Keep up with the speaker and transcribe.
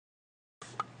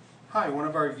Hi, one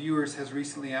of our viewers has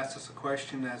recently asked us a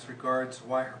question as regards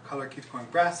why her color keeps going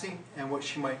brassy and what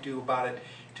she might do about it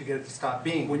to get it to stop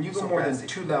being. When you go more than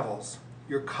 2 levels,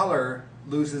 your color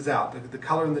loses out. The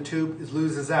color in the tube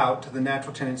loses out to the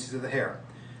natural tendencies of the hair.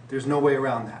 There's no way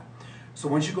around that. So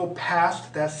once you go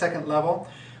past that second level,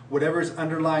 whatever is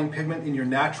underlying pigment in your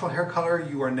natural hair color,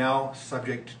 you are now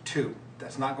subject to.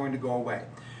 That's not going to go away.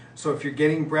 So if you're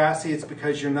getting brassy, it's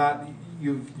because you're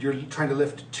trying to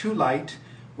lift too light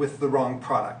with the wrong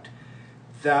product.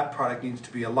 That product needs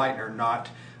to be a lightener, not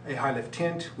a high lift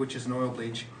tint, which is an oil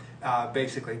bleach,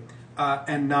 basically,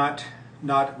 and not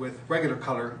with regular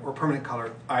color or permanent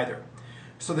color either.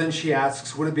 So then she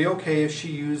asks, would it be okay if she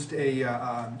used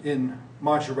in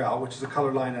Majorelle, which is a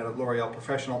color line out of L'Oreal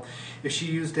Professional, if she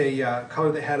used a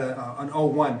color that had an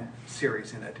 01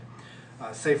 series in it?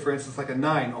 Say for instance like a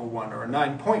 901 or a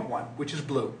 9.1, which is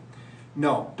blue.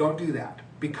 No, don't do that,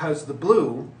 because the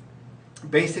blue,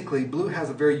 basically blue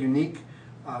has a very unique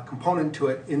component to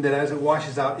it in that as it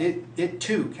washes out, it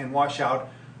too can wash out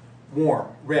warm,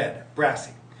 red,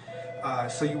 brassy.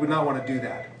 So you would not want to do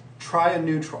that. Try a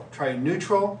neutral. Try a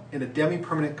neutral in a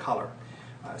demi-permanent color.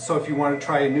 So if you want to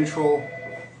try a neutral,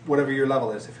 whatever your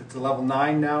level is, if it's a level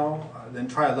 9 now, then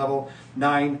try a level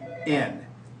 9N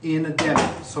in a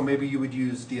demi. So maybe you would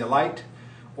use Dialite,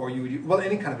 or you would use, well,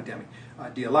 any kind of a demi.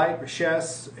 Dialite,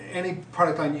 Richesse, any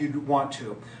product line you'd want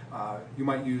to. You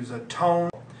might use a tone.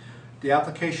 The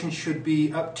application should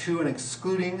be up to and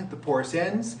excluding the porous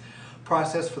ends.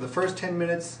 Process for the first 10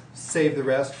 minutes, save the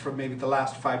rest for maybe the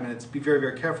last 5 minutes. Be very,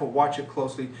 very careful, watch it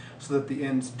closely so that the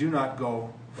ends do not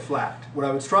go flat. What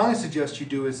I would strongly suggest you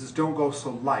do is don't go so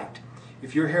light.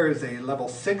 If your hair is a level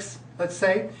 6, let's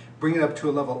say, bring it up to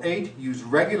a level 8, use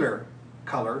regular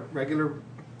color, regular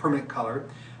permanent color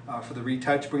for the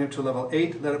retouch, bring it to a level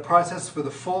 8, let it process for the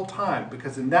full time,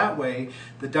 because in that way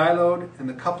the diode and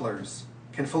the couplers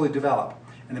can fully develop.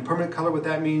 And in permanent color, what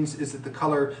that means is that the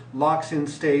color locks in,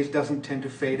 stays, doesn't tend to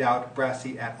fade out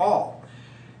brassy at all.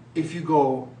 If you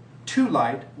go too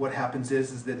light, what happens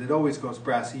is that it always goes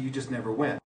brassy, you just never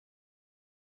win.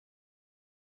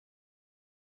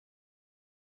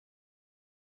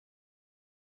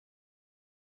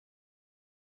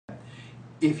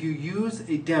 If you use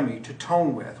a demi to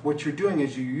tone with, what you're doing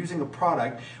is you're using a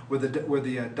product where the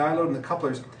diode and the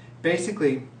couplers,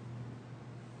 basically,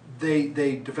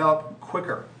 they develop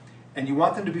quicker. And you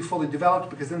want them to be fully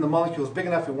developed because then the molecule is big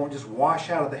enough it won't just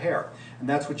wash out of the hair. And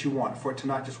that's what you want, for it to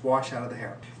not just wash out of the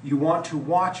hair. You want to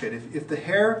watch it. If the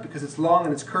hair, because it's long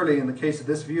and it's curly in the case of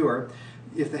this viewer,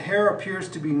 if the hair appears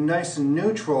to be nice and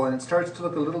neutral and it starts to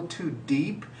look a little too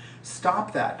deep,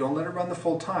 stop that. Don't let it run the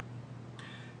full time.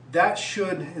 That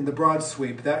should, in the broad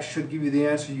sweep, that should give you the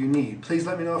answer you need. Please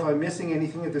let me know if I'm missing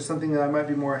anything, if there's something that I might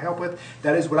be more help with.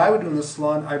 That is what I would do in the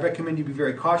salon. I recommend you be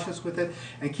very cautious with it,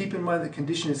 and keep in mind that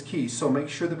condition is key. So make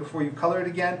sure that before you color it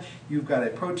again, you've got a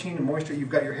protein and moisture, you've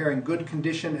got your hair in good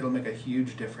condition. It'll make a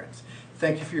huge difference.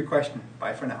 Thank you for your question.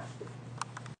 Bye for now.